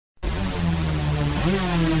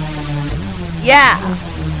Yeah,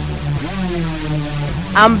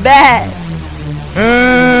 I'm back.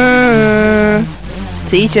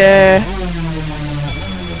 Teacher,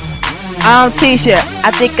 teacher,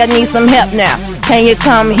 I think I need some help now. Can you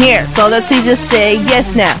come here? So the teacher said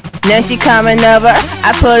yes now. Then she coming over,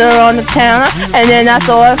 I put her on the counter, and then I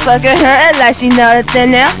started fucking her like she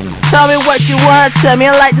nothing now. Tell me what you want, tell me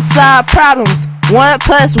I like to solve problems. 1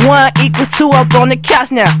 + 1 = 2 up on the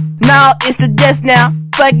couch now. Now it's a desk now,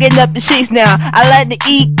 fucking up the sheets now. I like to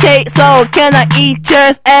eat cake, so can I eat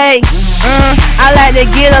yours? Ayy, I like to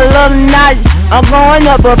get a little knowledge. I'm going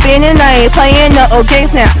up in it, I ain't playing no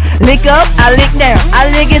games now. Lick up, I lick down, I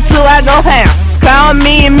lick it till I go ham. Call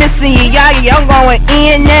me missing you, I'm going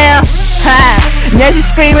in now. Ha, now she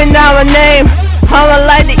screaming out my name. I'ma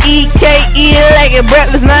like to eat cake, eat it like a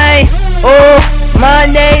breakfast, man. Oh,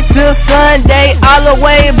 Monday to Sunday, all the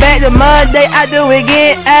way back to Monday, I do it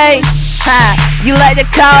again, ayy. Ha, you like to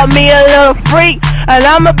call me a little freak, and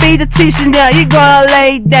I'ma be the teacher now, you gonna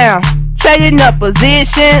lay down. Trading up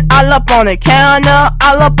position, all up on the counter,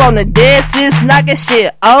 all up on the desks, knocking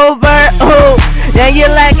shit over. Ooh, yeah, you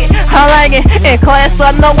like it, I like it. In class,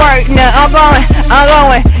 but no work. Now I'm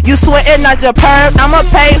going. You sweating out your perm, I'ma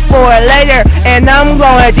pay for it later, and I'm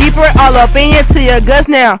going deeper, all up into your guts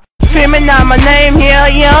now. Trimming out my name here,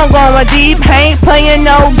 yeah, I'm going deep. Ain't playing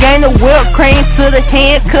no game, the whip cream to the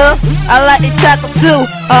handcuff. I like the chocolate too,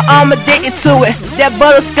 I'm addicted to it. That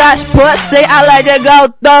butterscotch pussy, I like to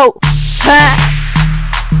go though.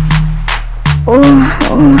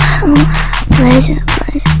 Pleasure.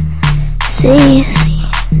 See.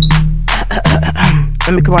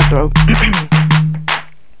 Let me clear my throat.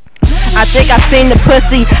 I think I seen the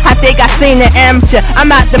pussy, I think I seen the amateur.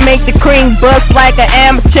 I'm out to make the cream bust like an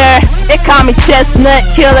amateur. They call me chestnut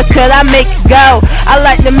killer cause I make it go. I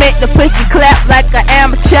like to make the pussy clap like an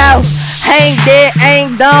amateur. Ain't dead,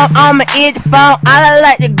 ain't dumb, I'ma eat the phone. I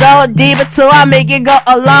like to go deeper till I make it go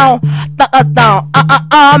alone.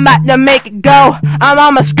 I'm about to make it go. I'm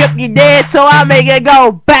on my script, you dead, so I make it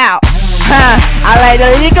go bow. I like to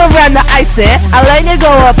lick around the icing. I like to go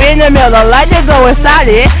up in the middle. I like to go inside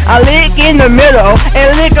it. I lick in the middle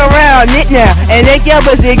and lick around it now. And lick your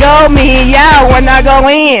pussy go me, yeah, when I go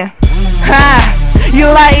in. You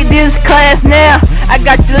like this class now? I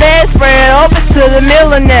got your legs spread open to the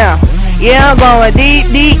middle now. Yeah, I'm going deep,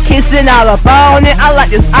 kissing all up on it. I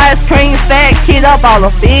like this ice cream, fat kid up all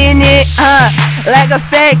up in it. Like a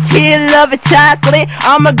fat kid loving chocolate.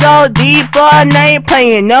 I'ma go deeper, and I ain't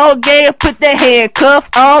playing no game. Put the handcuff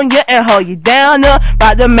on you and hold you down up.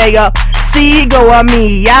 About to make up, see, go on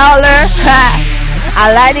me, y'all-er.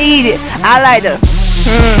 I like to eat it, I like to,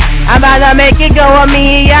 I'm about to make it go on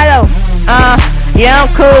me, y'all. Yeah, I'm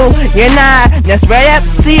cool, you're not. Now spread that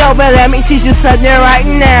see over, let me teach you something right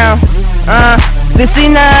now.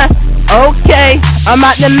 69, okay, I'm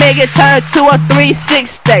about to make it turn to a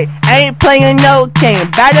 360. Ain't playing no game,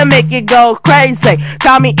 about to make it go crazy.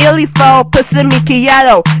 Call me Illy-Phone, pussy me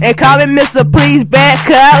Kiato, and call me Mr. Please Bad,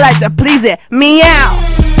 cause I like to please it, meow.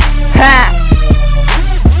 Ha.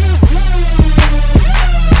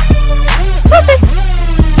 Something.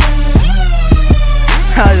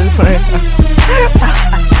 I was just playing.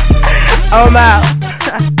 I'm out.